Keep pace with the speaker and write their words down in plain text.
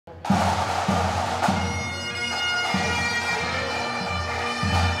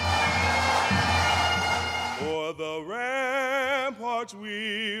hearts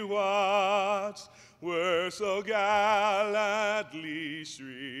we watched were so gallantly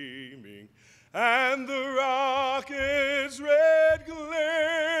streaming, and the rocket's red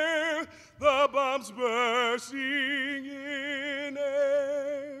glare, the bombs bursting in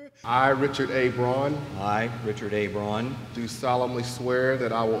air. I, Richard A. Braun, I, Richard A. Braun, do solemnly swear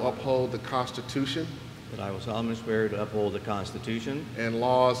that I will uphold the Constitution that I will solemnly swear to uphold the Constitution and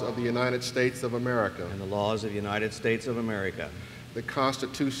laws of the United States of America, and the laws of the United States of America, the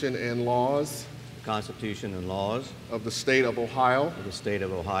Constitution and laws the Constitution and laws of the State of Ohio, of the State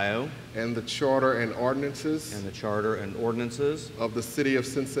of Ohio, and the Charter and ordinances and the Charter and ordinances of the City of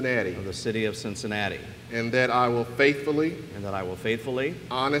Cincinnati, of the City of Cincinnati, and that I will faithfully,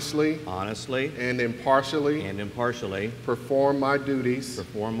 honestly, and impartially perform my duties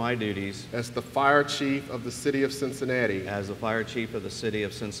as the Fire Chief of the City of Cincinnati,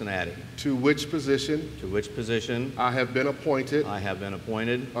 to which position I have been appointed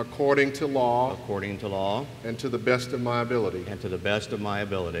according to law and to the best of my ability.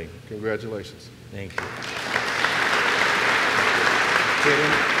 Congratulations. Thank you.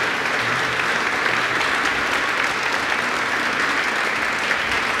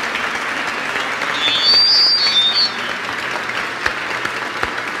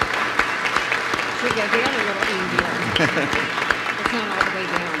 Should go down a little easier. It's not all the way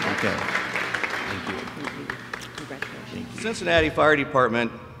down. Okay. Thank you. Congratulations. Cincinnati Fire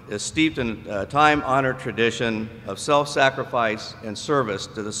Department is steeped in a time-honored tradition of self-sacrifice and service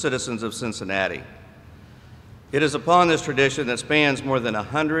to the citizens of Cincinnati. It is upon this tradition that spans more than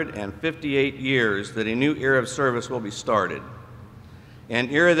 158 years that a new era of service will be started, an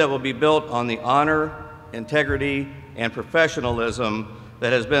era that will be built on the honor, integrity, and professionalism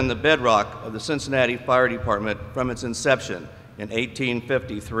that has been the bedrock of the Cincinnati Fire Department from its inception in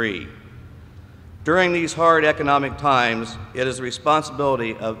 1853. During these hard economic times, it is the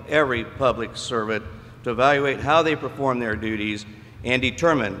responsibility of every public servant to evaluate how they perform their duties and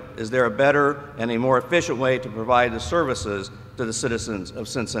determine, is there a better and a more efficient way to provide the services to the citizens of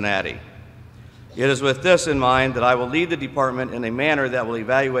Cincinnati? It is with this in mind that I will lead the department in a manner that will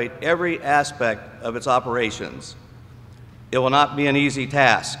evaluate every aspect of its operations. It will not be an easy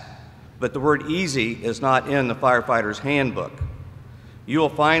task, but the word easy is not in the firefighter's handbook. You will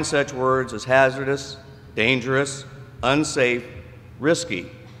find such words as hazardous, dangerous, unsafe, risky,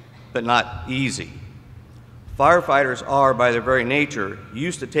 but not easy. Firefighters are, by their very nature,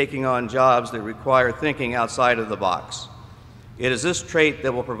 used to taking on jobs that require thinking outside of the box. It is this trait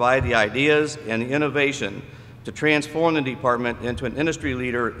that will provide the ideas and the innovation to transform the department into an industry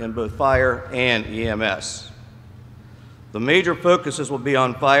leader in both fire and EMS. The major focuses will be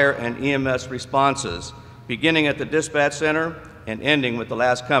on fire and EMS responses, beginning at the dispatch center and ending with the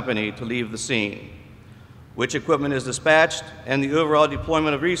last company to leave the scene. Which equipment is dispatched and the overall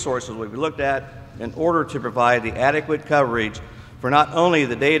deployment of resources will be looked at in order to provide the adequate coverage for not only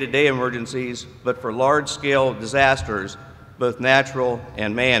the day-to-day emergencies, but for large-scale disasters, both natural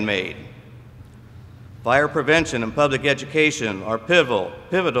and man-made. Fire prevention and public education are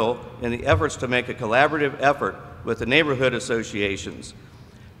pivotal in the efforts to make a collaborative effort with the neighborhood associations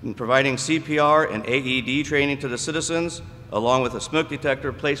in providing CPR and AED training to the citizens, along with a smoke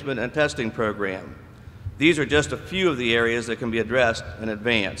detector placement and testing program. These are just a few of the areas that can be addressed and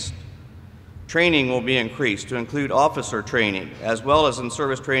advanced. Training will be increased to include officer training, as well as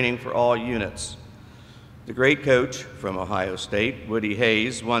in-service training for all units. The great coach from Ohio State, Woody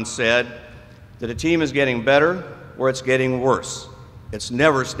Hayes, once said that a team is getting better or it's getting worse. It's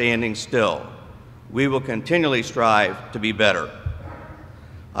never standing still. We will continually strive to be better.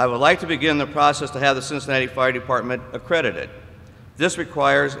 I would like to begin the process to have the Cincinnati Fire Department accredited. This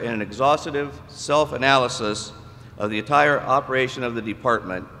requires an exhaustive self-analysis of the entire operation of the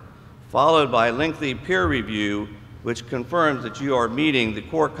department, followed by a lengthy peer review which confirms that you are meeting the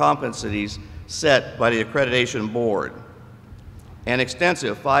core competencies set by the accreditation board. An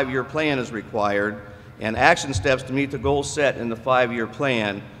extensive 5-year plan is required, and action steps to meet the goals set in the 5-year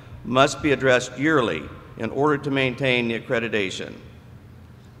plan must be addressed yearly in order to maintain the accreditation.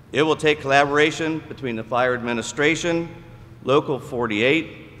 It will take collaboration between the fire administration, Local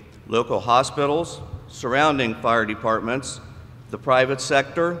 48, local hospitals, surrounding fire departments, the private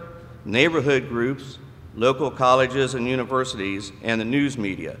sector, neighborhood groups, local colleges and universities, and the news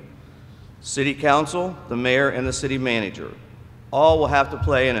media. City Council, the mayor, and the city manager all will have to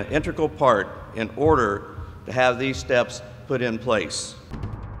play an integral part in order to have these steps put in place.